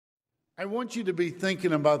I want you to be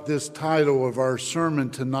thinking about this title of our sermon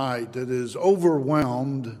tonight, that is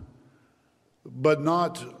overwhelmed but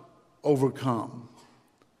not overcome.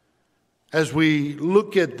 As we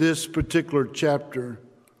look at this particular chapter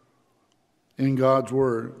in God's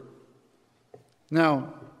Word.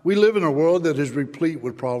 Now, we live in a world that is replete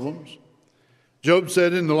with problems. Job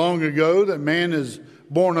said in the long ago that man is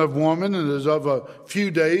born of woman and is of a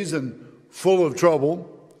few days and full of trouble.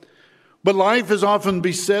 But life is often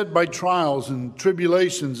beset by trials and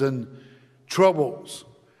tribulations and troubles.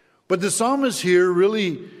 But the psalmist here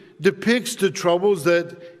really depicts the troubles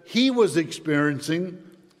that he was experiencing.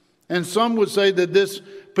 And some would say that this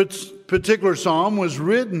particular psalm was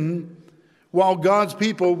written while God's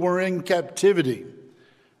people were in captivity,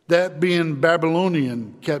 that being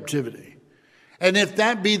Babylonian captivity. And if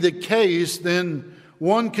that be the case, then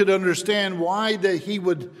one could understand why that he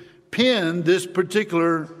would pen this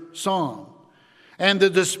particular psalm and the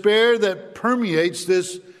despair that permeates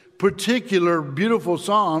this particular beautiful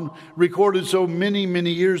psalm recorded so many,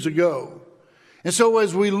 many years ago. And so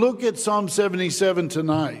as we look at Psalm 77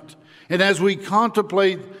 tonight, and as we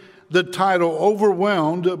contemplate the title,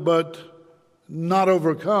 Overwhelmed but Not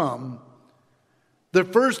Overcome, the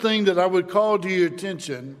first thing that I would call to your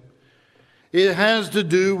attention, it has to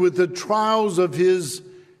do with the trials of his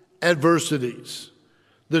adversities.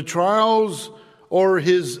 The trials or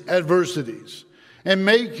his adversities. And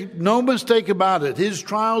make no mistake about it, his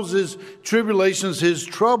trials, his tribulations, his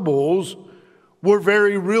troubles were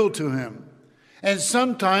very real to him. And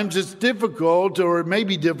sometimes it's difficult, or it may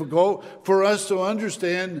be difficult, for us to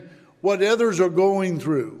understand what others are going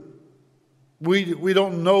through. We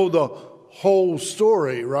don't know the whole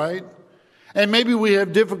story, right? And maybe we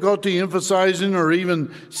have difficulty emphasizing or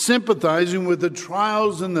even sympathizing with the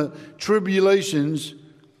trials and the tribulations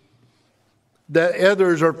that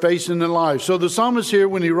others are facing in life. So the psalmist here,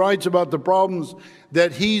 when he writes about the problems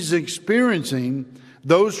that he's experiencing,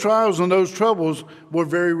 those trials and those troubles were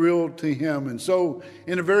very real to him. And so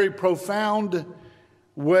in a very profound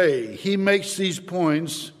way, he makes these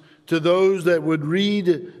points to those that would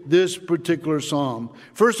read this particular psalm.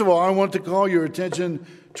 First of all, I want to call your attention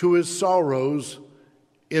to his sorrows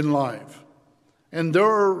in life. And there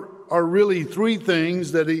are really three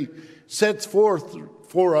things that he sets forth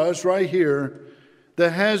for us right here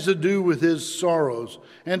that has to do with his sorrows,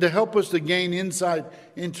 and to help us to gain insight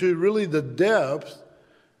into really the depth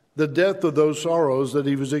of those sorrows that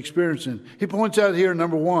he was experiencing. He points out here,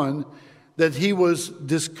 number one, that he was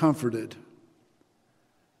discomforted.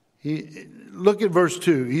 Look at verse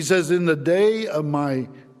 2. He says, "In the day of my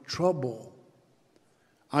trouble,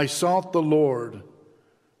 I sought the Lord.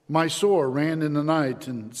 My sore ran in the night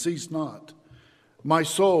and ceased not. My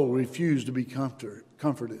soul refused to be comforted."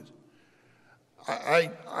 I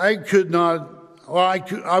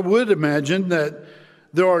would imagine that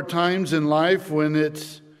there are times in life when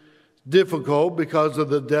it's difficult because of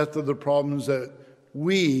the depth of the problems that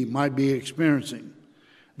we might be experiencing.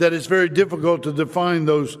 That it's very difficult to define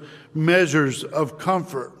those measures of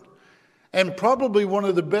comfort. And probably one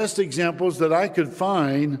of the best examples that I could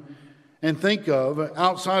find and think of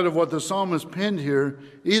outside of what the psalmist penned here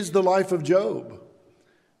is the life of Job.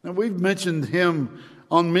 Now, we've mentioned him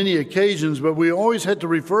on many occasions, but we always had to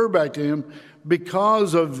refer back to him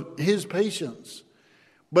because of his patience,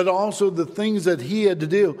 but also the things that he had to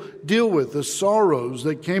deal with, the sorrows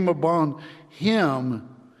that came upon him.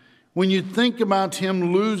 When you think about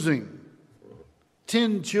him losing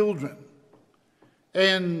 10 children,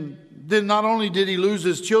 and then not only did he lose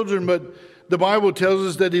his children, but the Bible tells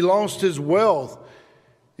us that he lost his wealth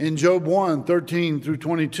in Job 1, 13 through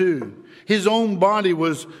 22. His own body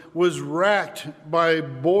was racked by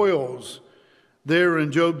boils there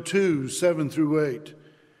in Job 2, 7 through 8.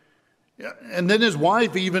 And then his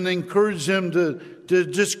wife even encouraged him to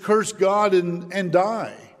just curse God and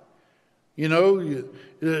die. You know,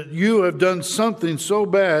 you have done something so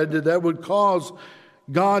bad that would cause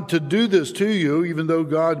God to do this to you, even though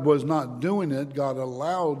God was not doing it. God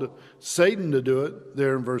allowed Satan to do it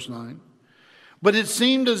there in verse 9. But it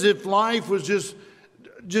seemed as if life was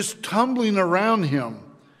just tumbling around him.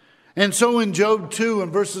 And so in Job 2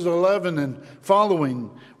 and verses 11 and following,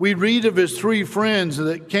 we read of his three friends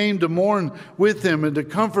that came to mourn with him and to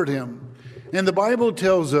comfort him. And the Bible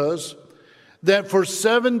tells us that for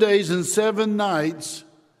 7 days and 7 nights,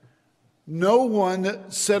 no one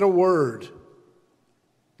said a word.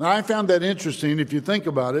 Now, I found that interesting if you think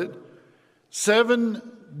about it. 7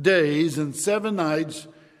 days and 7 nights,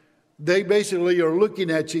 they basically are looking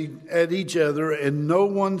at each other and no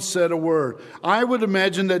one said a word. I would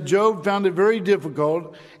imagine that Job found it very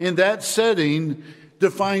difficult in that setting to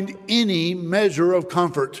find any measure of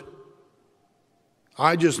comfort.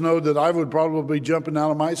 I just know that I would probably be jumping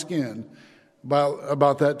out of my skin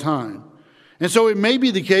about that time. And so it may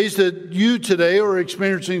be the case that you today are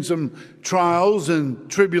experiencing some trials and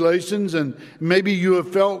tribulations, and maybe you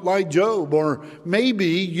have felt like Job, or maybe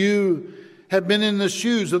you have been in the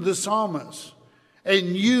shoes of the psalmist,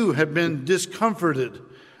 and you have been discomforted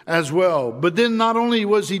as well. But then not only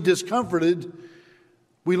was he discomforted,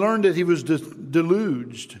 we learned that he was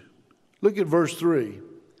deluged. Look at verse 3.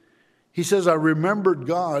 He says, I remembered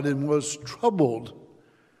God and was troubled.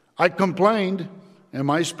 I complained, and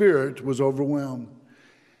my spirit was overwhelmed.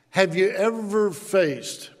 Have you ever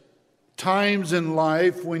faced times in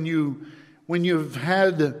life when you've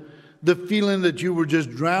had the feeling that you were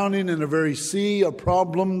just drowning in a very sea of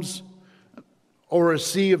problems or a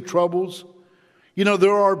sea of troubles? You know,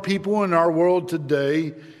 there are people in our world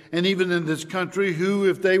today, and even in this country, who,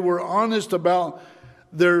 if they were honest about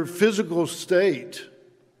their physical state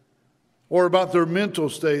or about their mental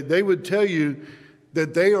state, they would tell you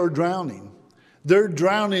that they are drowning. They're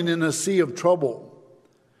drowning in a sea of trouble.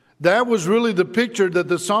 That was really the picture that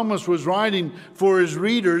the psalmist was writing for his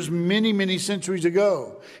readers many, many centuries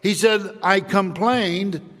ago. He said, I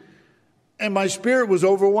complained and my spirit was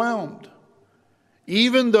overwhelmed.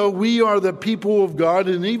 Even though we are the people of God,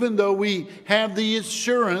 and even though we have the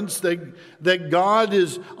assurance that God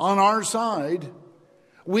is on our side,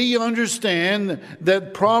 we understand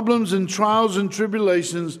that problems and trials and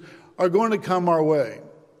tribulations are going to come our way.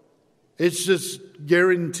 It's just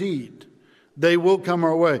guaranteed. They will come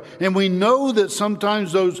our way. And we know that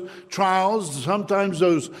sometimes those trials, sometimes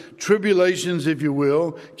those tribulations, if you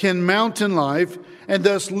will, can mount in life and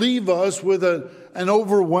thus leave us with an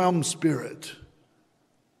overwhelmed spirit,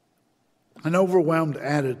 an overwhelmed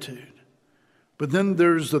attitude. But then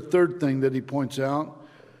there's the third thing that he points out,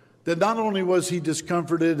 that not only was he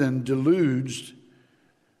discomforted and deluged,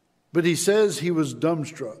 but he says he was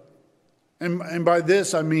dumbstruck. And by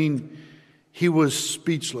this I mean he was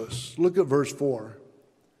speechless. Look at verse 4.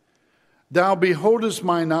 Thou beholdest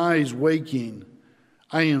mine eyes waking.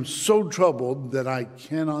 I am so troubled that I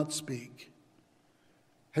cannot speak.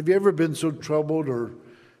 Have you ever been so troubled or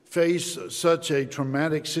faced such a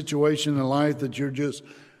traumatic situation in life that you're just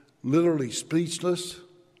literally speechless?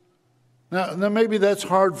 Now maybe that's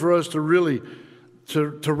hard for us to really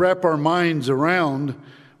to wrap our minds around.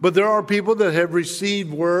 But there are people that have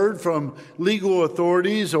received word from legal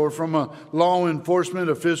authorities or from law enforcement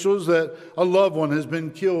officials that a loved one has been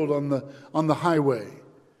killed on the highway.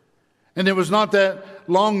 And it was not that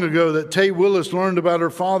long ago that Tay Willis learned about her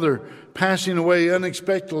father passing away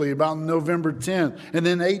unexpectedly about November 10th. And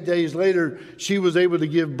then 8 days later, she was able to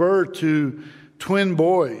give birth to twin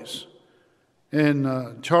boys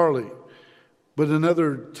and Charlie. But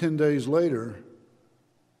another 10 days later,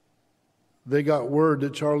 they got word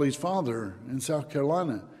that Charlie's father in South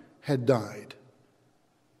Carolina had died.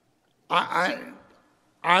 I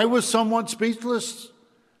was somewhat speechless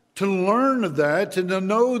to learn of that and to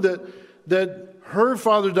know that her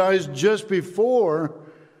father dies just before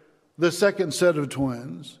the second set of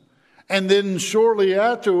twins. And then shortly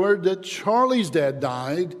afterward that Charlie's dad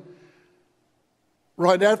died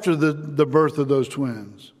right after the birth of those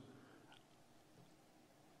twins.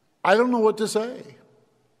 I don't know what to say.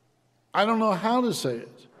 I don't know how to say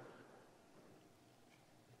it.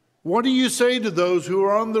 What do you say to those who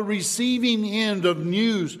are on the receiving end of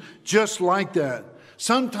news just like that?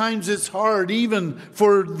 Sometimes it's hard even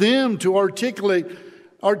for them to articulate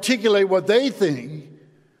what they think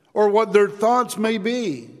or what their thoughts may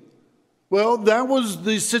be. Well, that was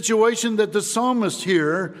the situation that the psalmist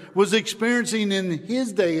here was experiencing in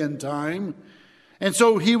his day and time. And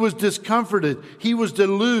so he was discomforted, he was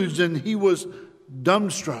deluged, and he was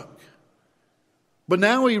dumbstruck. But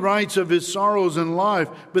now he writes of his sorrows in life,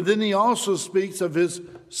 but then he also speaks of his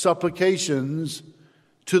supplications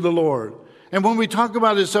to the Lord. And when we talk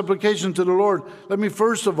about his supplication to the Lord, let me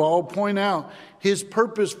first of all point out his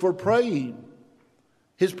purpose for praying.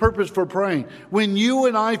 His purpose for praying. When you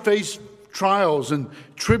and I face trials and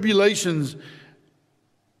tribulations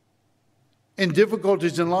and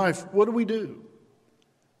difficulties in life, what do?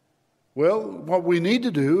 Well, what we need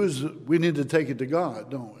to do is we need to take it to God,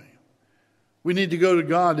 don't we? We need to go to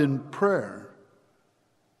God in prayer.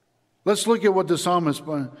 Let's look at what the psalmist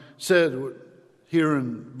said here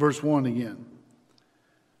in verse 1 again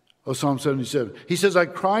of Psalm 77. He says, I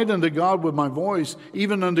cried unto God with my voice,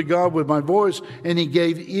 even unto God with my voice, and he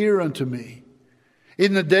gave ear unto me.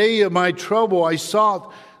 In the day of my trouble I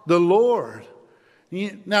sought the Lord.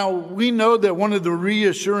 Now, we know that one of the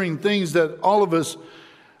reassuring things that all of us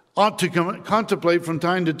ought to contemplate from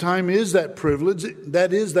time to time is that privilege,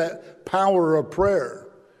 that is that power of prayer.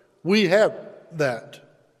 We have that.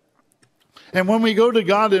 And when we go to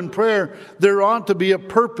God in prayer, there ought to be a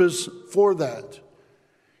purpose for that.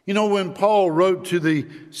 You know, when Paul wrote to the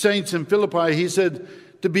saints in Philippi, he said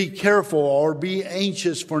to be careful or be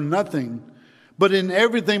anxious for nothing, but in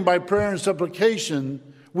everything by prayer and supplication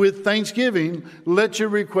with thanksgiving, let your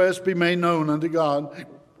requests be made known unto God.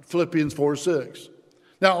 Philippians 4:6.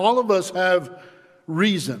 Now, all of us have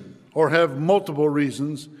reason or have multiple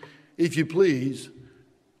reasons, if you please,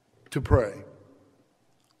 to pray.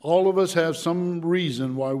 All of us have some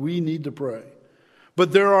reason why we need to pray.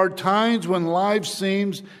 But there are times when life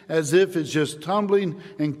seems as if it's just tumbling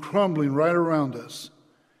and crumbling right around us.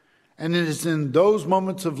 And it is in those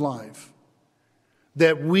moments of life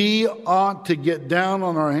that we ought to get down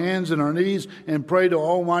on our hands and our knees and pray to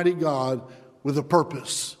Almighty God with a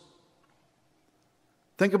purpose.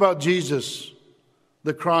 Think about Jesus,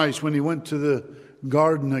 the Christ, when he went to the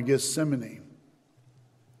Garden of Gethsemane.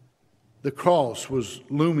 The cross was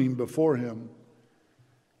looming before him.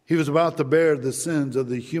 He was about to bear the sins of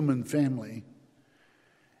the human family.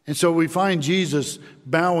 And so we find Jesus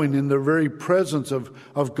bowing in the very presence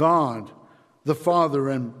of God, the Father,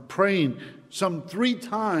 and praying some 3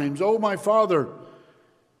 times, "Oh, my Father,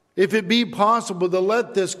 if it be possible to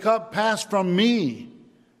let this cup pass from me,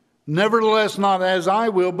 nevertheless not as I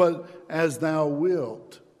will, but as thou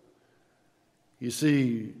wilt." You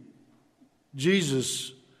see,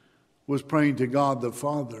 Jesus was praying to God the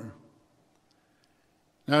Father.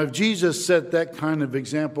 Now, if Jesus set that kind of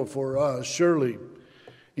example for us, surely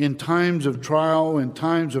in times of trial, in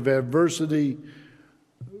times of adversity,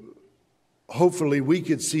 hopefully we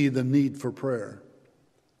could see the need for prayer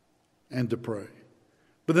and to pray.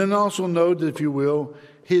 But then also note, if you will,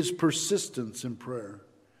 his persistence in prayer.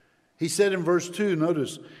 He said in verse 2,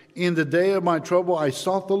 notice, "In the day of my trouble I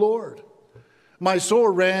sought the Lord. My soul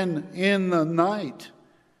ran in the night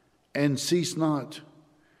and ceased not."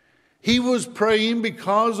 He was praying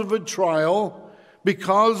because of a trial,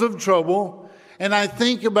 because of trouble. And I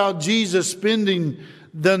think about Jesus spending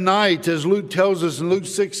the night, as Luke tells us in Luke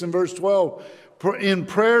 6 and verse 12, in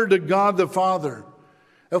prayer to God the Father.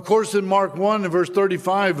 Of course, in Mark 1 and verse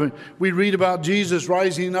 35, we read about Jesus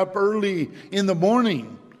rising up early in the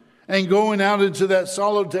morning and going out into that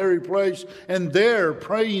solitary place and there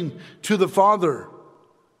praying to the Father.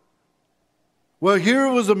 Well,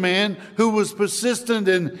 here was a man who was persistent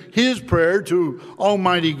in his prayer to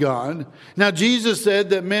Almighty God. Now, Jesus said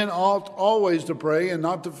that men ought always to pray and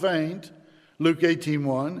not to faint, Luke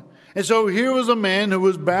 18:1. And so here was a man who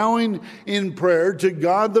was bowing in prayer to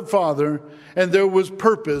God the Father, and there was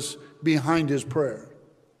purpose behind his prayer.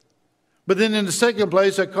 But then in the second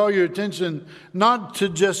place, I call your attention not to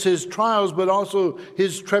just his trials, but also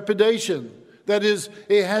his trepidation. That is,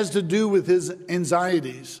 it has to do with his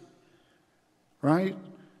anxieties. Right?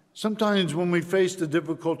 Sometimes when we face the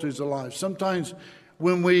difficulties of life, sometimes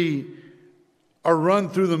when we are run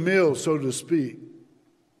through the mill, so to speak,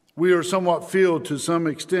 we are somewhat filled to some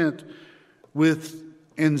extent with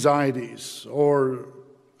anxieties or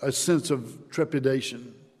a sense of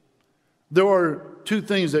trepidation. There are 2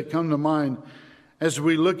 things that come to mind as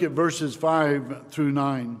we look at verses 5 through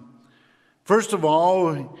 9. First of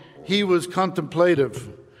all, he was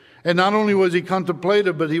contemplative. And not only was he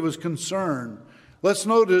contemplative, but he was concerned. Let's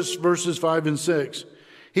notice verses 5 and 6.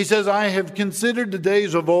 He says, "I have considered the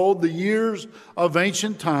days of old, the years of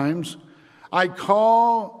ancient times. I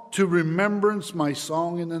call to remembrance my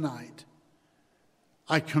song in the night.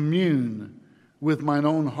 I commune with mine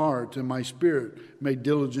own heart, and my spirit made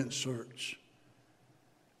diligent search."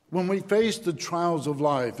 When we face the trials of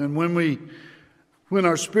life, and when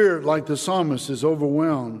our spirit, like the psalmist, is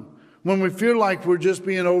overwhelmed, when we feel like we're just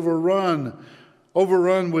being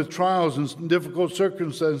overrun with trials and difficult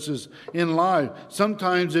circumstances in life,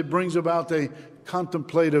 sometimes it brings about a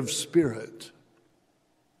contemplative spirit.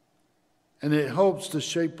 And it helps to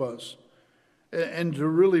shape us and to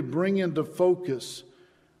really bring into focus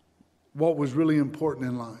what was really important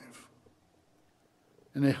in life.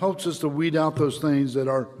 And it helps us to weed out those things that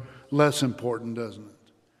are less important, doesn't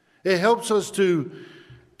it? It helps us to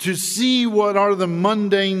see what are the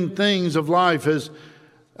mundane things of life as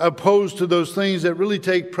opposed to those things that really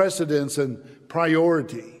take precedence and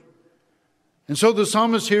priority. And so the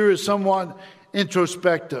psalmist here is somewhat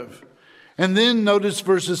introspective. And then notice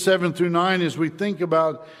verses 7 through 9 as we think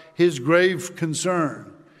about his grave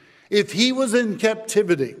concern. If he was in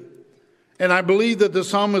captivity, and I believe that the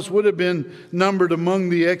psalmist would have been numbered among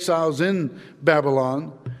the exiles in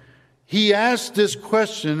Babylon, he asked this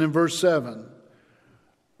question in verse 7.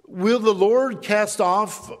 "Will the Lord cast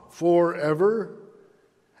off forever?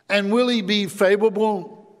 And will he be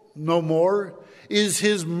favorable no more? Is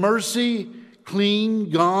his mercy clean,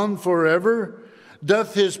 gone forever?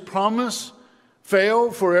 Doth his promise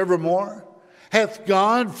fail forevermore? Hath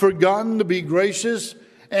God forgotten to be gracious,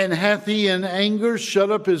 and hath he in anger shut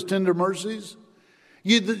up his tender mercies?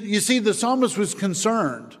 You see, the psalmist was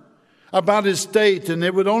concerned about his state, and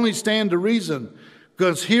it would only stand to reason,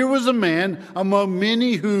 because here was a man among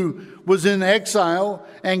many who was in exile,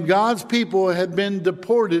 and God's people had been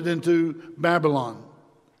deported into Babylon.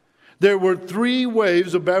 There were 3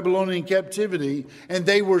 waves of Babylonian captivity, and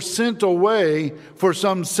they were sent away for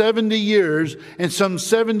some 70 years, and some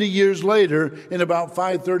 70 years later, in about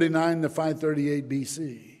 539 to 538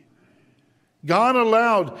 BC. God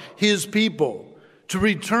allowed his people to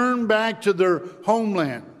return back to their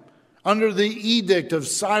homeland under the edict of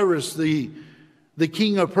Cyrus, the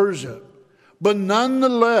king of Persia. But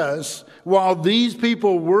nonetheless, while these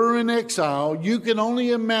people were in exile, you can only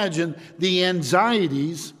imagine the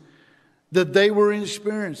anxieties that they were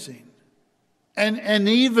experiencing. And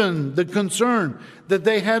even the concern that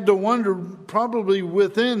they had to wonder probably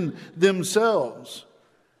within themselves.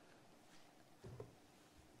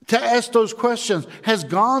 To ask those questions, has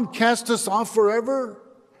God cast us off forever?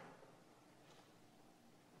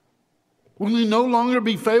 Will he no longer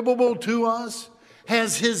be favorable to us?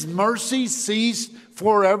 Has his mercy ceased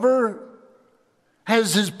forever?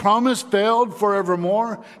 Has his promise failed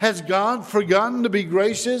forevermore? Has God forgotten to be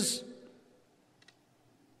gracious?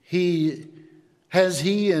 Has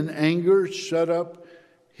he in anger shut up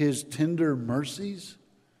his tender mercies?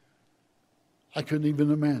 I couldn't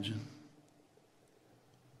even imagine.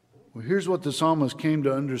 Well, here's what the psalmist came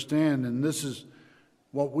to understand, and this is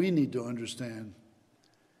what we need to understand.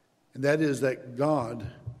 And that is that God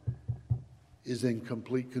is in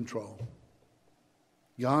complete control.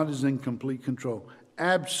 God is in complete control.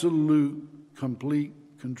 Absolute, complete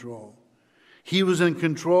control. He was in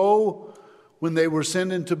control when they were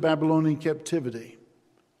sent into Babylonian captivity.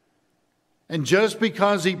 And just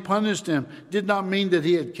because he punished them did not mean that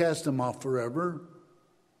he had cast them off forever.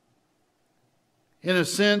 In a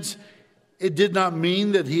sense, it did not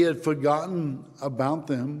mean that he had forgotten about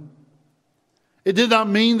them. It did not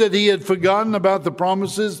mean that he had forgotten about the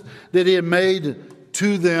promises that he had made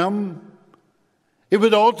to them. It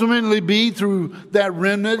would ultimately be through that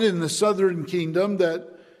remnant in the southern kingdom that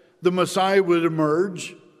the Messiah would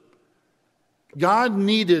emerge. God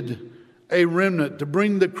needed a remnant to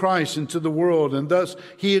bring the Christ into the world, and thus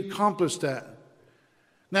he accomplished that.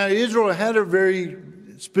 Now, Israel had a very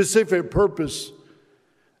specific purpose.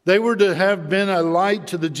 They were to have been a light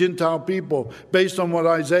to the Gentile people, based on what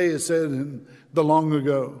Isaiah said in the long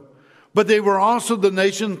ago. But they were also the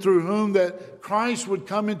nation through whom that Christ would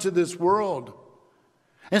come into this world.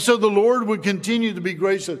 And so the Lord would continue to be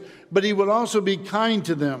gracious, but he would also be kind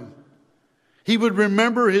to them. He would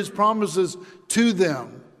remember his promises to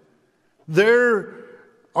them. There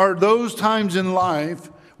are those times in life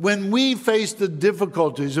when we face the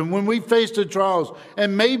difficulties and when we face the trials,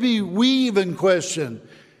 and maybe we even question,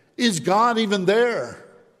 is God even there?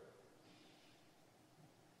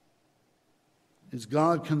 Is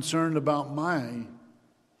God concerned about my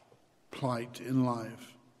plight in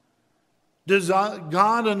life? Does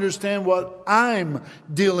God understand what I'm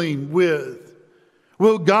dealing with?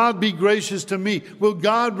 Will God be gracious to me? Will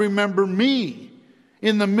God remember me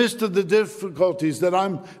in the midst of the difficulties that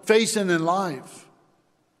I'm facing in life?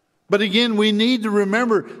 But again, we need to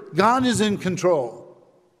remember God is in control.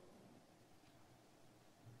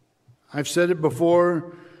 I've said it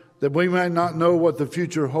before that we might not know what the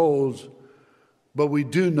future holds, but we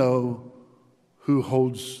do know who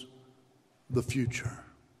holds the future.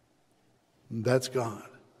 And that's God.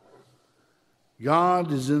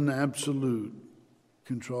 God is in absolute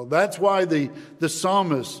control. That's why the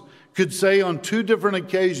psalmist could say on 2 different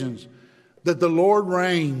occasions that the Lord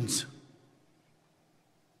reigns.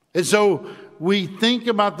 And so we think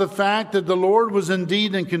about the fact that the Lord was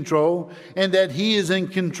indeed in control and that he is in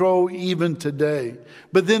control even today.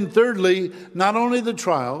 But then thirdly, not only the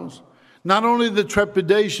trials, not only the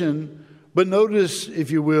trepidation, but notice,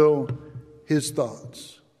 if you will, his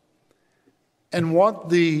thoughts. And what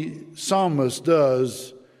the psalmist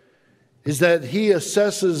does is that he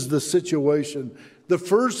assesses the situation. The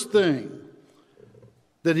first thing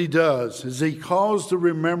that he does is he calls to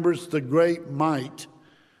remembrance the great might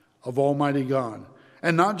of Almighty God.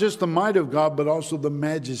 And not just the might of God, but also the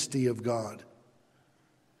majesty of God.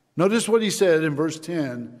 Notice what he said in verse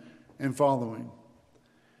 10 and following.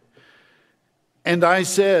 And I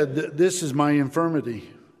said, this is my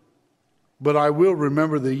infirmity, but I will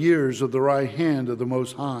remember the years of the right hand of the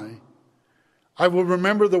Most High. I will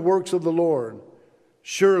remember the works of the Lord.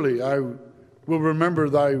 Surely I will remember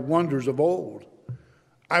thy wonders of old.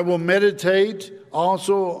 I will meditate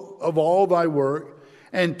also of all thy work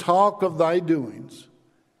and talk of thy doings.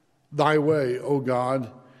 Thy way, O God,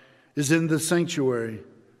 is in the sanctuary.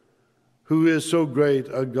 Who is so great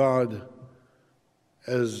a God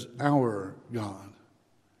as our God?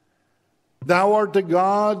 Thou art the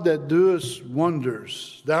God that doest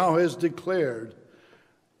wonders. Thou hast declared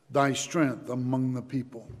thy strength among the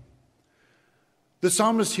people. The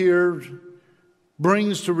psalmist here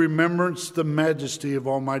brings to remembrance the majesty of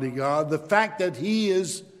Almighty God, the fact that He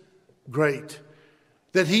is great,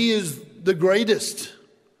 that He is the greatest.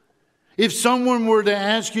 If someone were to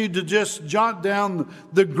ask you to just jot down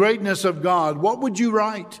the greatness of God, what would you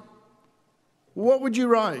write? What would you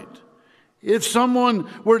write? If someone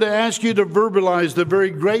were to ask you to verbalize the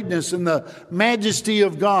very greatness and the majesty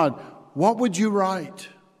of God, what would you write?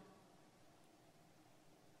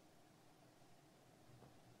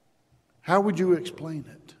 How would you explain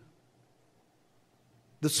it?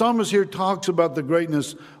 The psalmist here talks about the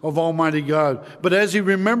greatness of Almighty God. But as he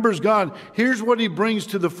remembers God, here's what he brings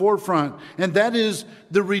to the forefront. And that is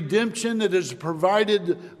the redemption that is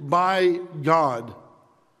provided by God.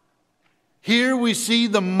 Here we see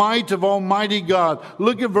the might of Almighty God.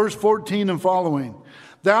 Look at verse 14 and following.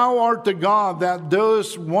 Thou art the God that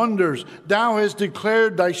doest wonders. Thou hast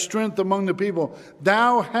declared thy strength among the people.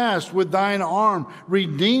 Thou hast with thine arm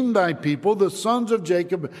redeemed thy people, the sons of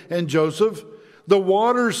Jacob and Joseph. The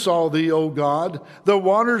waters saw thee, O God. The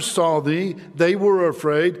waters saw thee. They were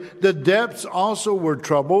afraid. The depths also were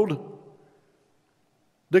troubled.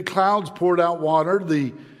 The clouds poured out water.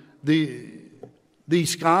 The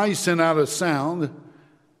skies sent out a sound.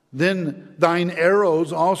 Then thine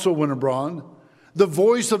arrows also went abroad. The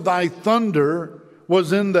voice of thy thunder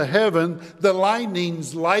was in the heaven. The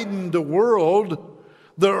lightnings lightened the world.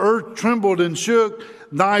 The earth trembled and shook.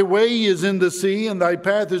 Thy way is in the sea, and thy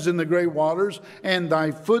path is in the great waters, and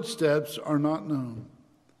thy footsteps are not known.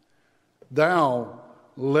 Thou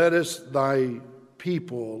leddest thy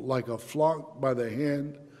people like a flock by the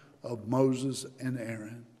hand of Moses and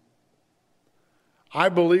Aaron. I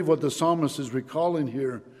believe what the psalmist is recalling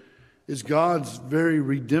here is God's very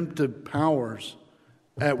redemptive powers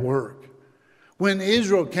at work. When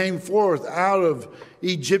Israel came forth out of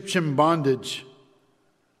Egyptian bondage,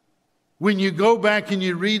 when you go back and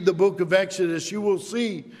you read the book of Exodus, you will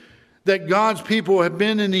see that God's people had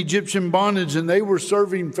been in Egyptian bondage and they were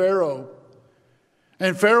serving Pharaoh.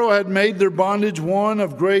 And Pharaoh had made their bondage one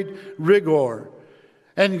of great rigor.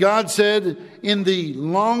 And God said, in the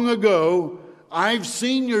long ago, I've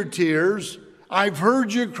seen your tears, I've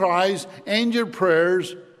heard your cries and your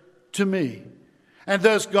prayers to me. And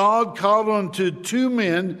thus God called unto two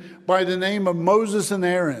men by the name of Moses and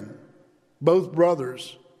Aaron, both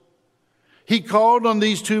brothers. He called on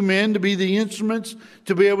these two men to be the instruments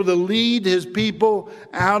to be able to lead his people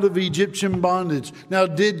out of Egyptian bondage. Now,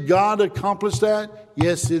 did God accomplish that?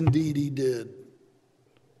 Yes, indeed he did.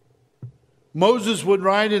 Moses would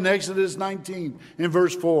write in Exodus 19 in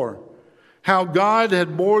verse 4, how God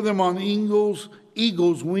had bore them on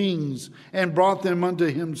eagle's wings and brought them unto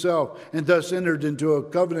himself, and thus entered into a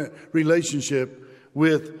covenant relationship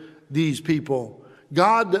with these people.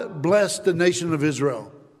 God blessed the nation of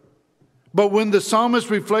Israel. But when the psalmist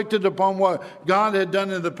reflected upon what God had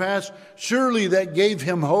done in the past, surely that gave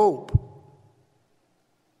him hope.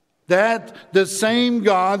 That the same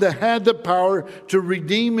God that had the power to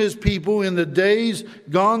redeem his people in the days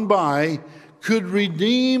gone by could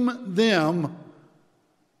redeem them.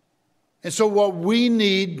 And so what we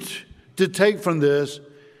need to take from this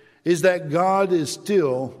is that God is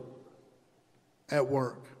still at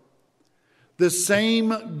work. The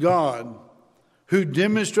same God who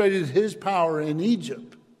demonstrated his power in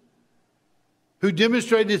Egypt, who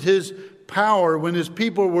demonstrated his power when his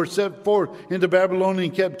people were set forth into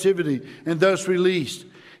Babylonian captivity and thus released.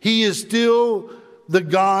 He is still the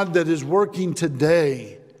God that is working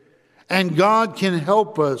today. And God can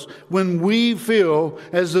help us when we feel,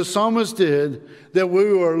 as the psalmist did, that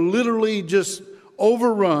we are literally just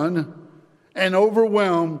overrun and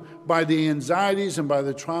overwhelmed by the anxieties and by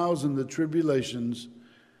the trials and the tribulations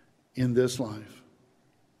in this life.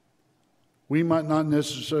 We might not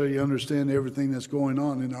necessarily understand everything that's going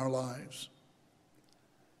on in our lives.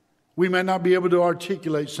 We might not be able to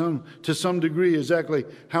articulate to some degree exactly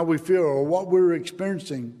how we feel or what we're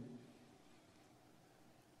experiencing.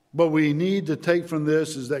 But we need to take from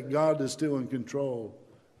this is that God is still in control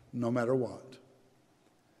no matter what.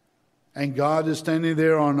 And God is standing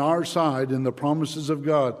there on our side, and the promises of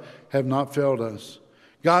God have not failed us.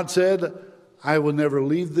 God said, I will never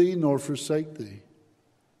leave thee nor forsake thee.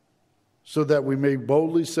 so that we may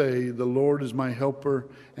boldly say, the Lord is my helper,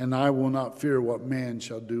 and I will not fear what man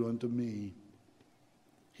shall do unto me.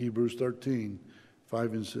 Hebrews 13,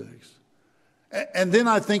 5 and 6. And then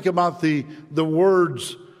I think about the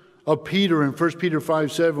words of Peter in 1 Peter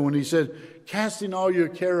 5, 7, when he said, casting all your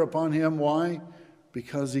care upon him. Why?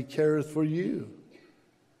 Because he careth for you.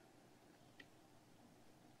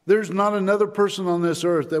 There's not another person on this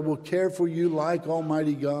earth that will care for you like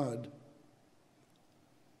Almighty God.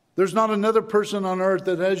 There's not another person on earth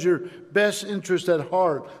that has your best interest at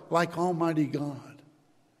heart like Almighty God.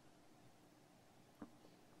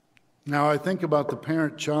 Now I think about the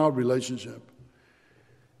parent-child relationship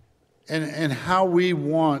and how we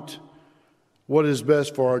want what is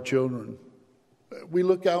best for our children. We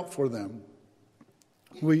look out for them.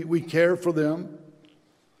 We care for them.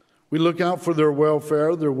 We look out for their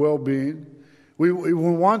welfare, their well-being. We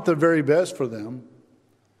want the very best for them.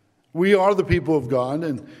 We are the people of God,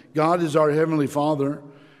 and God is our Heavenly Father.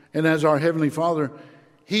 And as our Heavenly Father,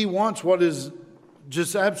 He wants what is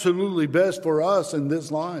just absolutely best for us in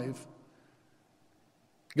this life.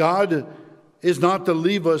 God is not to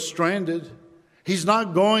leave us stranded. He's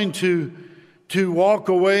not going to walk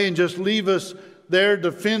away and just leave us there to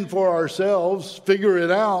fend for ourselves, figure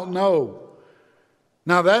it out. No.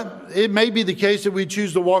 Now that it may be the case that we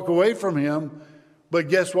choose to walk away from Him, but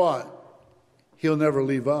guess what? He'll never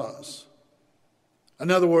leave us. In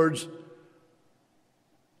other words,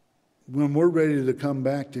 when we're ready to come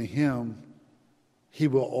back to Him, He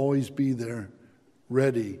will always be there,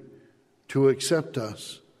 ready to accept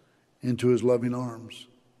us into His loving arms.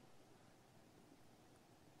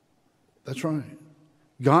 That's right.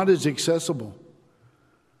 God is accessible.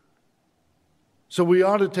 So we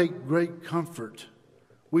ought to take great comfort.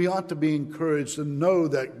 We ought to be encouraged to know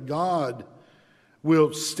that God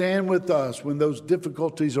will stand with us when those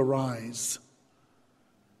difficulties arise.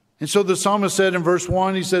 And so the psalmist said in verse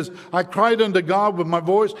 1, he says, I cried unto God with my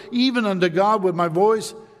voice, even unto God with my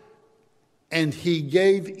voice, and He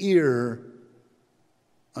gave ear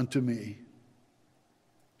unto me.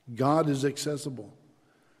 God is accessible.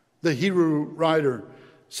 The Hebrew writer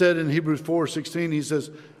said in Hebrews 4:16, he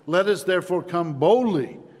says, let us therefore come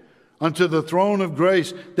boldly unto the throne of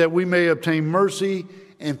grace, that we may obtain mercy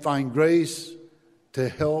and find grace to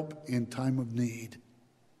help in time of need.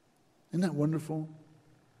 Isn't that wonderful?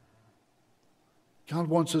 God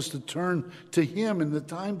wants us to turn to Him in the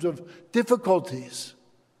times of difficulties.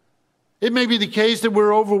 It may be the case that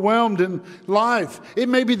we're overwhelmed in life. It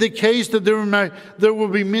may be the case that there will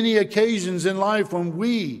be many occasions in life when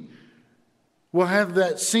we will have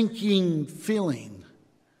that sinking feeling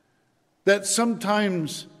that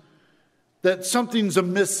sometimes that something's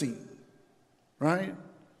missing, right?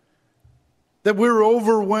 That we're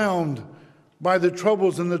overwhelmed by the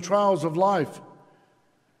troubles and the trials of life.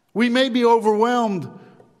 We may be overwhelmed,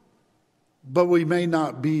 but we may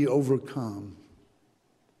not be overcome.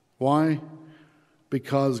 Why?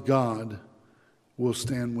 Because God will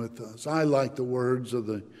stand with us. I like the words of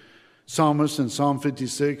the psalmist in Psalm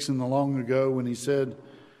 56 in the long ago when he said,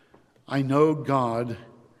 I know God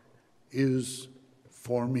is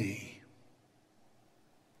for me.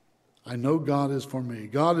 I know God is for me.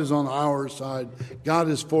 God is on our side. God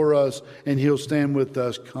is for us, and He'll stand with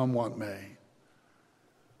us come what may.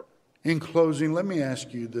 In closing, let me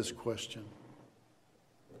ask you this question.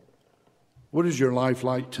 What is your life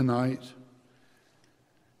like tonight?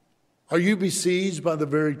 Are you besieged by the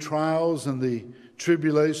very trials and the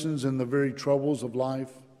tribulations and the very troubles of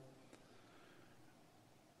life?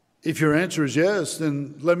 If your answer is yes,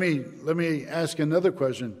 then let me ask another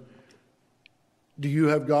question. Do you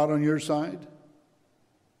have God on your side?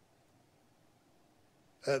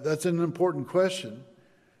 That's an important question.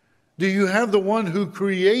 Do you have the one who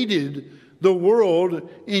created the world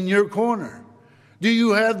in your corner? Do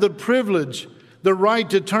you have the privilege, the right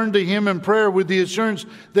to turn to Him in prayer with the assurance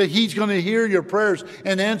that He's going to hear your prayers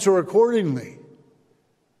and answer accordingly?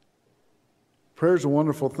 Prayer is a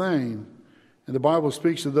wonderful thing. And the Bible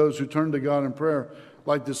speaks of those who turn to God in prayer,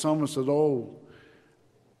 like the psalmist of old,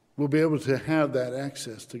 will be able to have that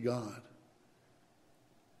access to God.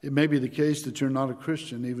 It may be the case that you're not a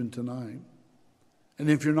Christian even tonight. And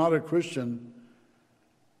if you're not a Christian,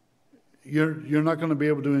 you're not going to be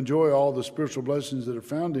able to enjoy all the spiritual blessings that are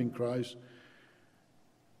found in Christ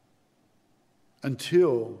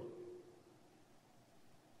until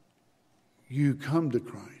you come to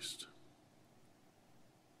Christ.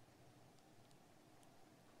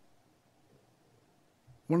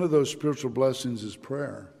 One of those spiritual blessings is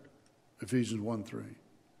prayer, Ephesians 1:3.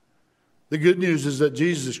 The good news is that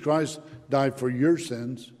Jesus Christ died for your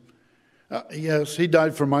sins. Yes, He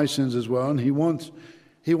died for my sins as well, and He wants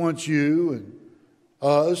He wants you and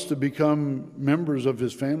us to become members of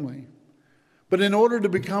his family. But in order to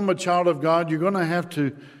become a child of God, you're going to have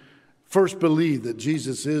to first believe that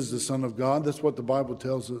Jesus is the Son of God. That's what the Bible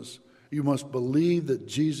tells us. You must believe that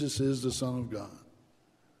Jesus is the Son of God.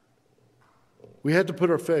 We had to put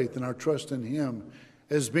our faith and our trust in him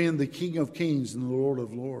as being the King of Kings and the Lord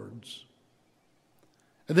of Lords.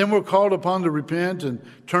 And then we're called upon to repent and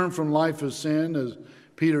turn from life of sin, as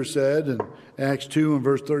Peter said in Acts 2 and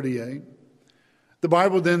verse 38. The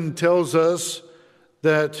Bible then tells us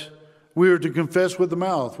that we are to confess with the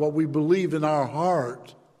mouth what we believe in our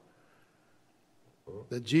heart,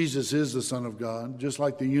 that Jesus is the Son of God, just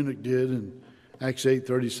like the eunuch did in Acts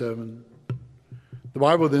 8:37. The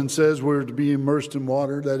Bible then says we're to be immersed in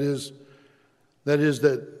water, that is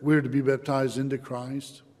that we're to be baptized into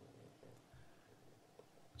Christ,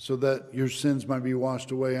 so that your sins might be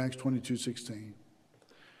washed away, Acts 22:16.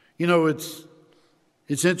 You know, it's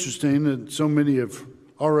interesting that so many have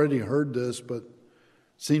already heard this, but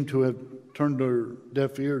seem to have turned their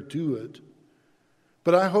deaf ear to it.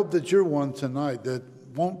 But I hope that you're one tonight that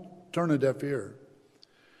won't turn a deaf ear,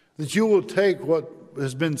 that you will take what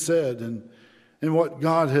has been said and what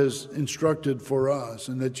God has instructed for us,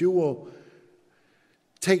 and that you will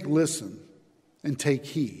listen and take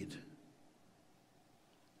heed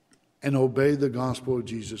and obey the gospel of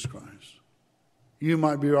Jesus Christ. You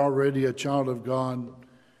might be already a child of God.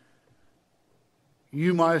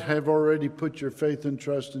 You might have already put your faith and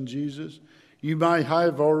trust in Jesus. You might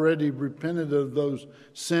have already repented of those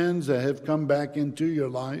sins that have come back into your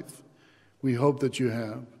life. We hope that you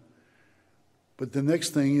have. But the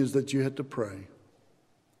next thing is that you have to pray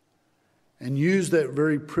and use that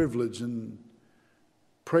very privilege and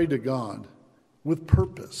pray to God with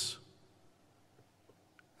purpose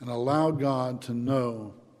and allow God to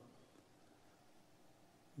know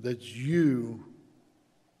that you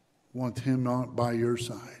want him by your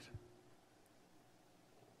side.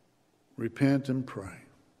 Repent and pray.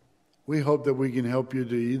 We hope that we can help you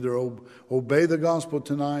to either obey the gospel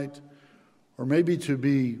tonight, or maybe to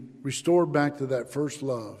be restored back to that first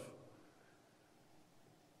love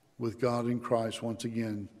with God in Christ once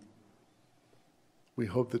again. We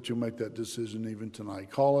hope that you'll make that decision even tonight.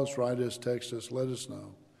 Call us, write us, text us, let us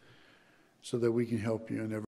know, so that we can help you in every